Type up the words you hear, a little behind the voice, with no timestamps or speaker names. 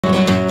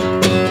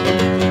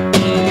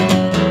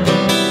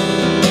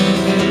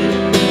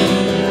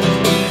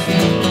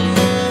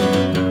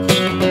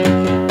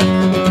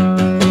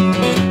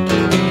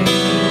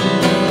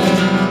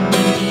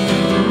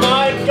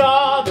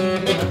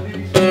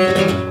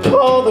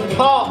call the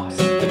cops.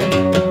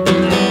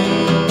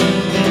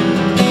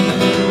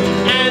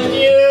 And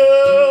you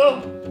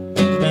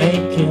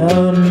make your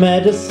own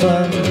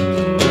medicine.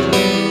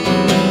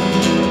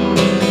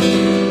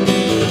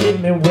 Hit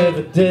me with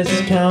a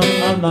discount,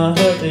 I've not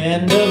heard the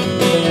end of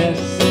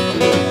this.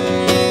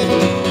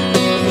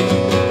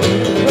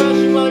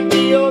 Crushing like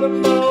the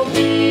automobile.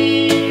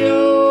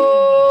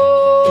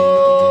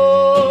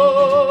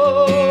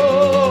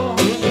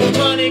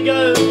 Money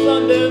goes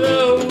under the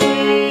wheel.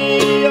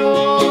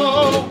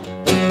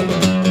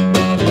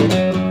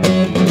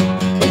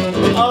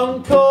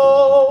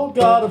 Uncle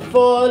got a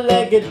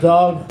four-legged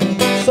dog,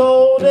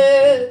 sold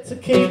it to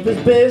keep his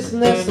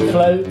business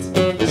afloat.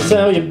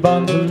 Sell your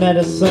buns of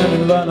medicine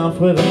and run off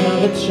with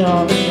another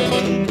chance.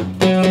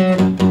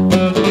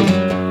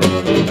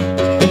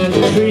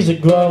 Trees are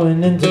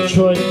growing in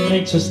Detroit,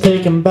 nature's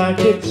taking back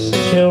its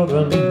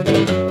children.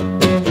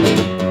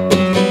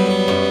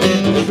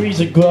 Trees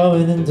are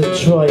growing in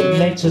Detroit,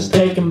 nature's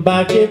taking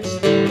back its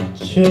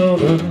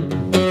children.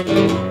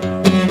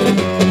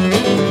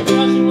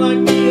 Rushing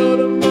like the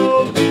automobile.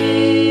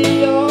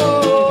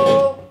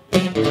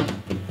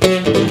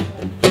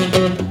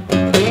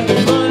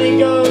 Money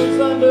goes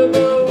under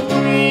the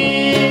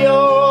wheel.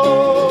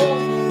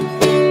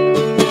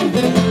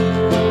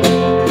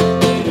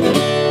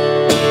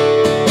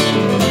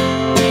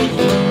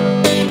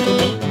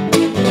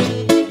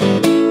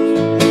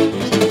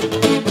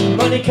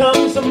 Money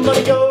comes and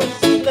money goes,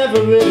 it's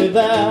never really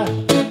there.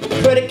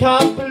 Credit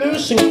card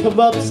pollution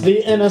corrupts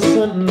the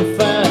innocent and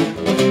fair.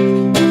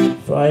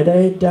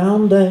 Friday,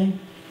 down day.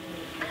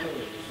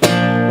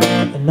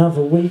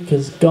 Another week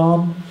is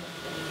gone.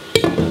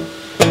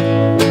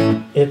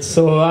 It's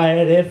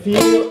alright if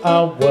you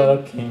are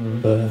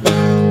working, but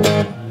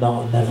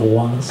no, never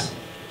once.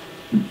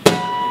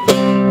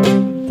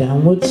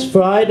 Downwards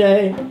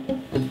Friday,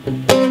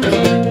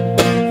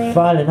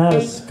 filing out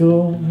of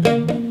school,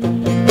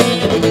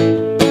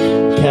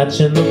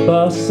 catching the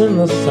bus in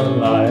the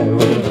sunlight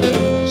with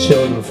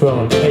children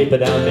throwing paper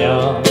down the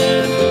aisle.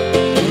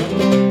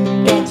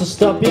 Got to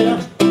stop you,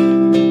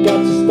 got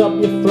to stop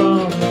you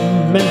from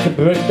make a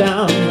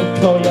breakdown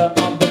and call you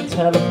on the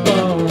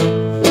telephone.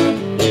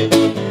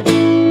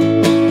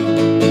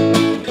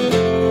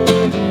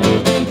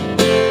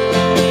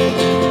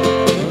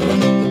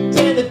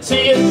 Send it to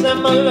you,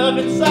 send my love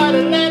inside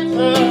a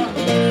letter.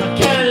 I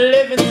can't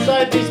live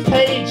inside these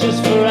pages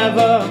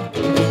forever.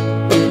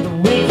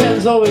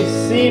 Always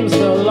seems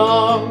so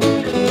long.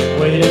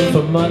 Waiting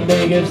for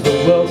Monday gives the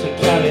world to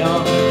carry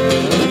on.